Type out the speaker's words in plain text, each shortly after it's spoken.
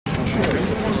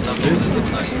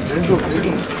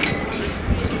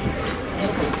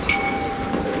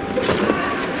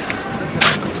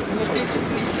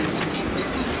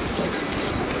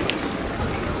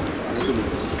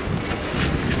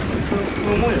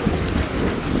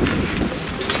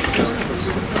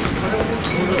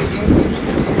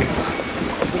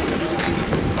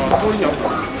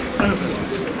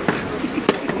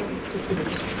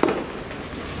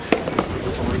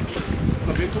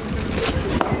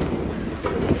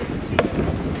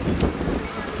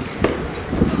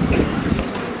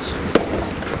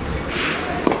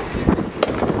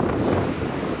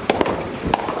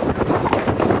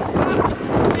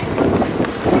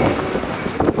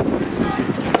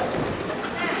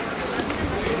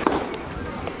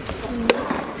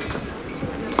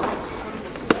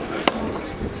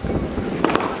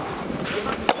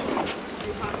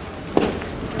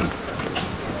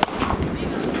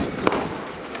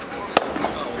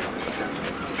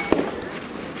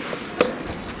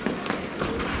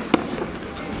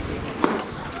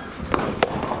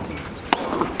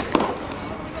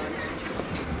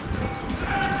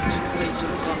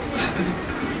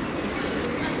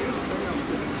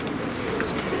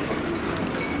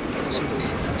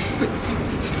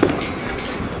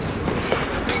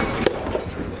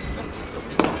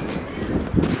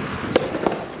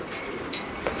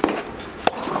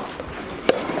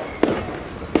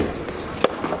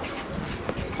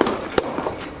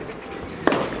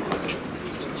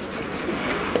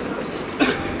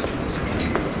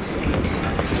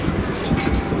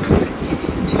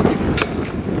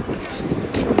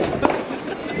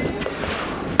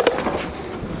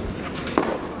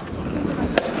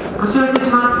お知らせ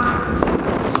しま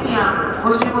す。シニア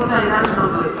55歳男子の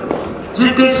部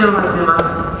準決勝が始めます。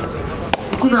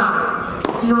1番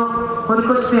日野堀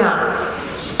越ペア、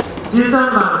13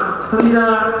番富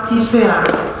澤岸ペア、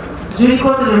12コ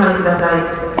ートにお入りください。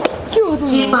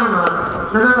審判は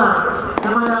7番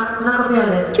山田田中ペア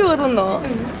です。今日はどんな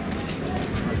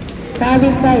サービ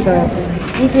スサイド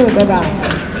25番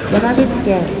山口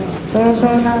県東ソ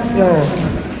ー南陽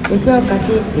吉岡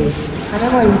真一金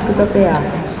森福人ペア、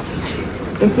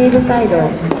レシーブサイド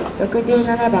67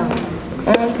番大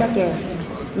分県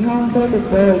日本製鉄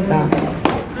大分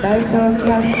大商鬼魄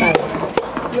会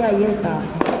土屋優太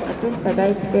松久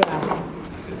大地ペア、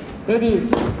レディ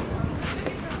ー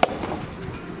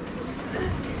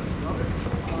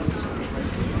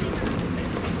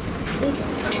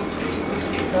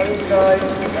サービスサイド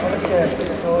山口県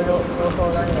東ソー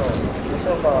南陽吉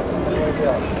岡金森ペア、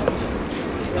レ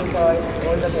シーブサイド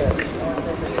大分県日本製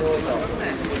鉄大分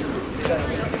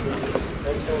大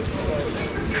商鬼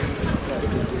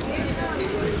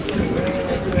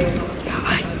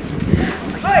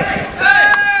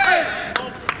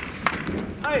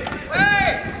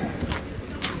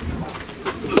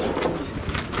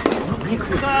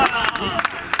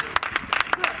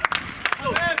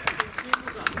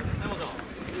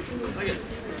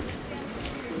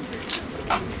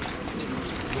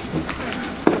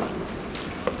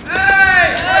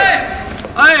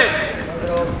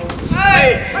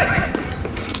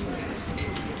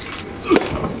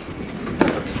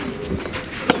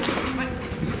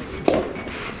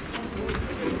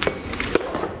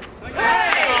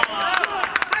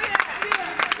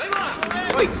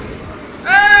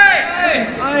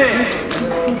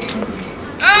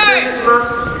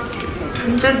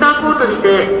センターコートにて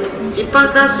一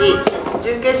般男子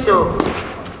準決勝25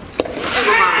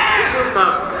番吉岡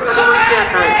金森ペア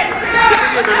対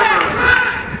67番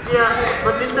土屋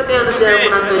松下ペアの試合を行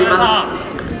っておりま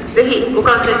す。ぜひご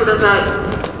観戦ください。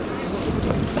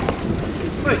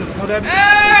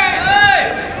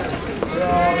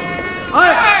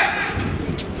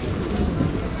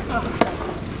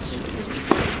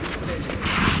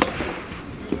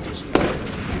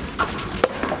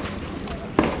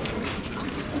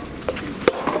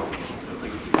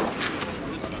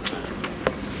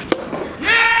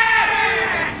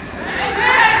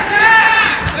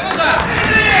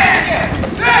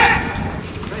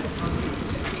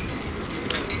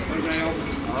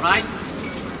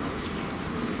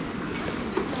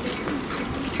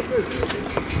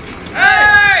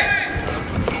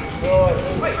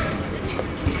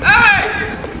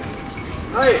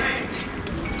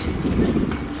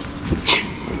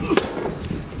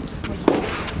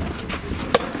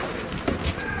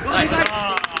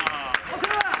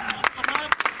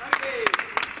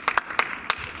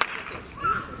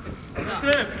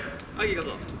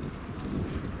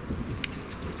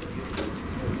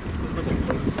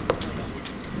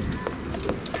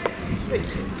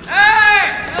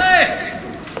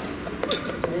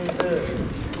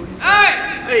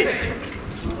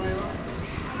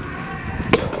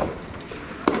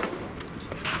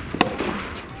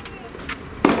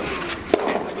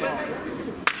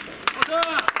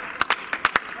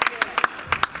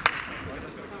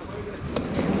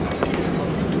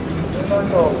カウン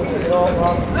ト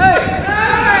0-1。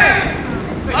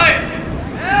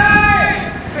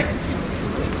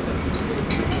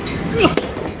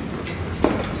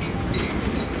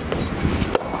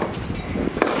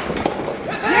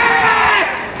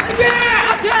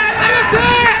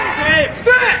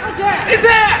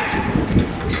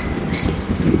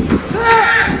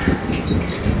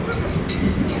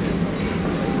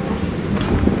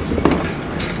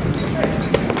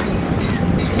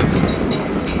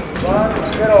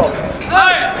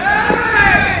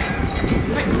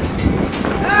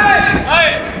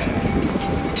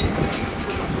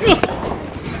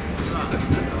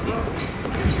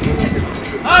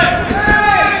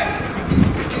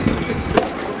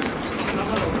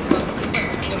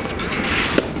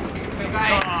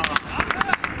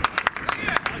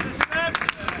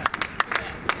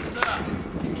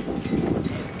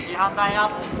反対よ。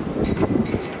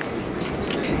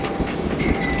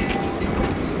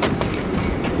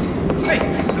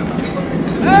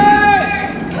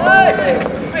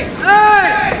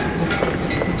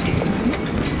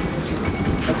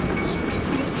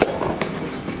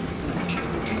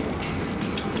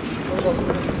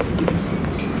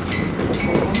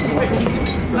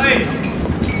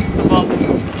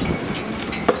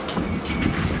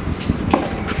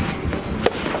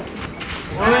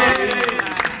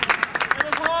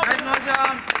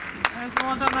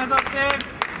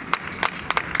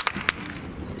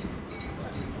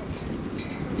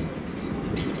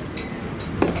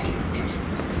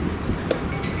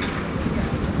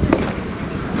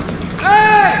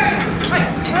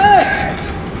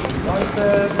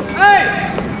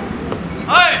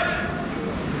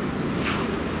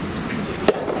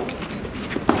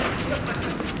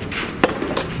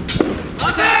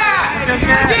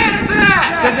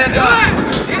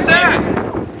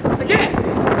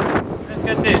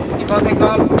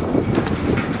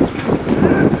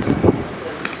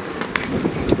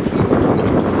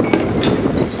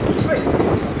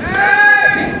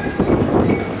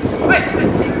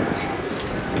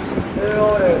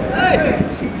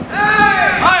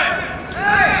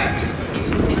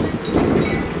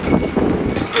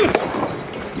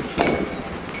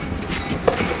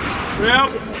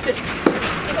0-1。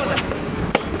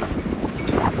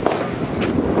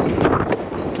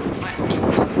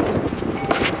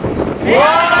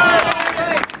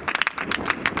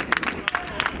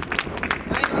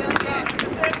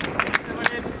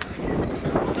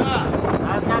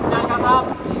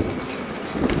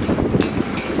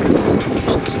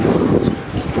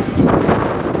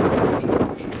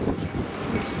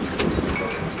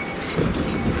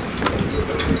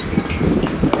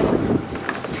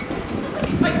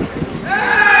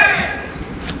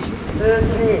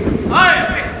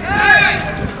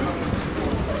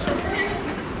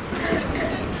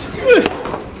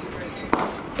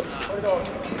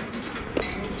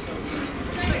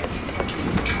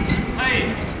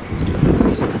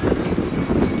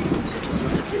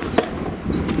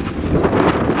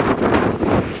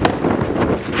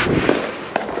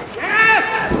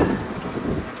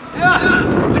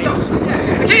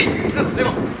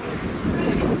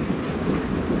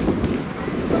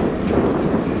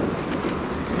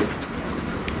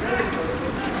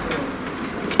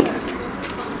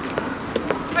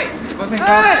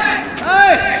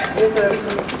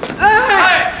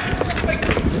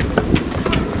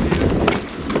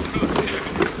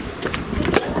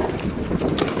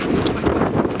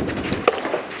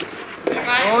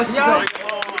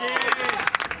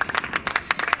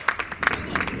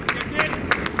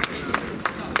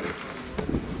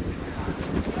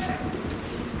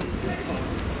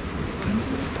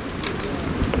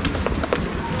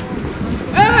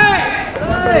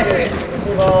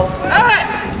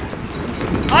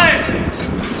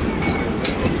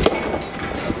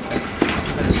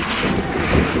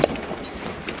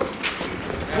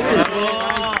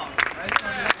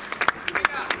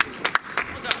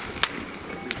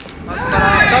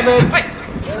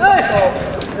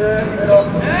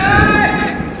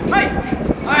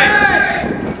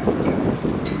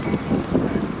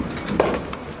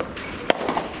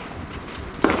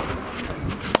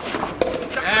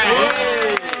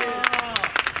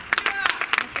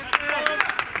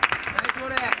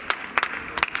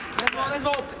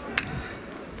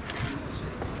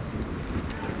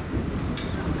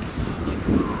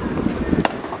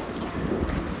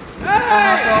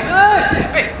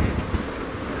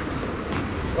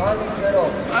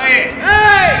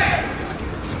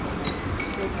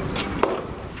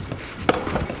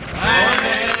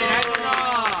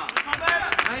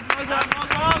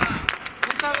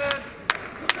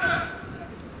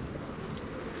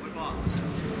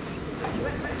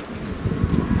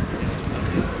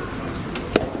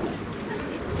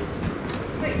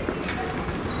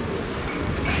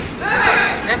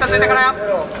ついてからよ。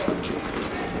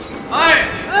は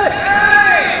い。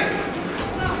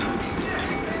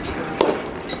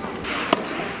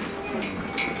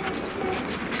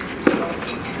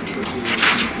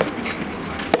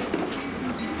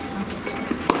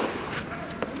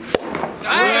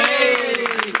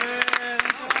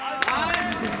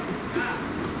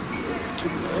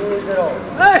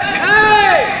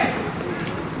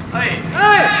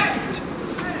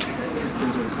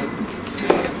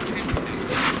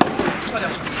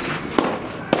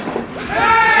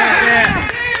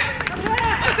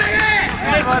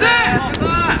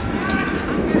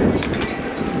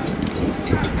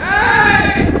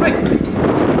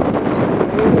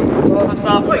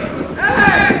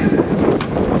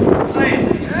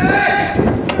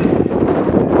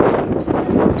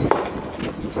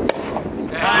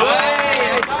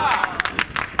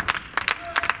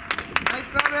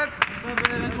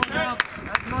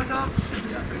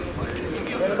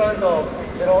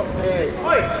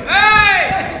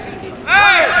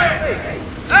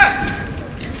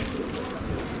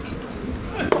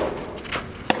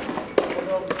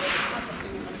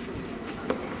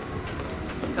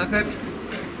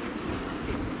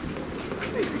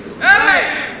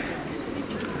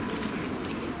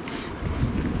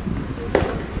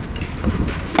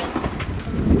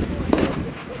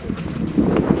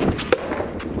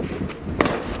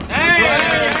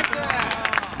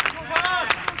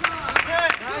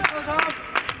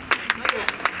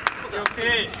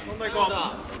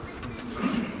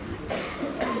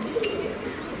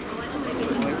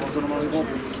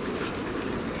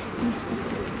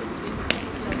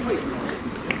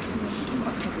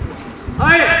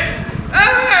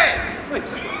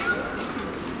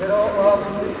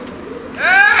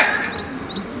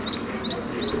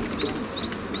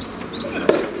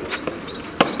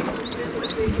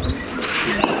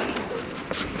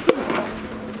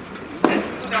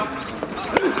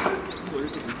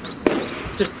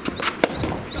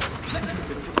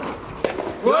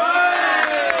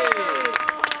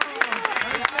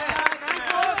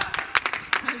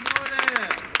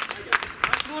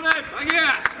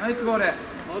ナイスゴール。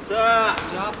おっしゃ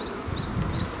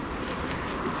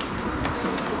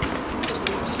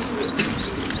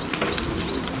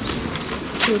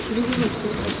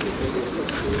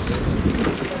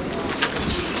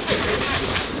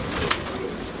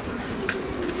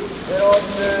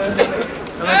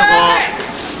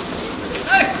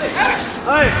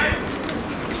はい。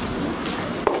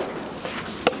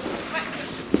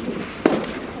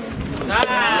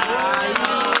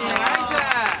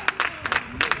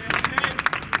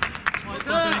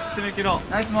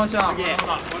ナイスモーション。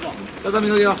畳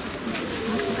のりよ。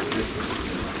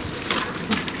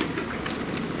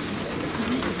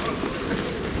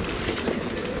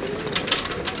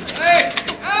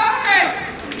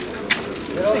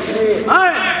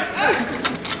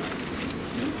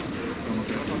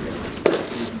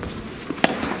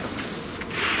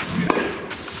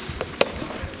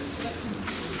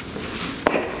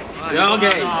いや、オッケー。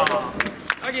オ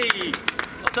ッケー。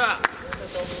おっしゃ。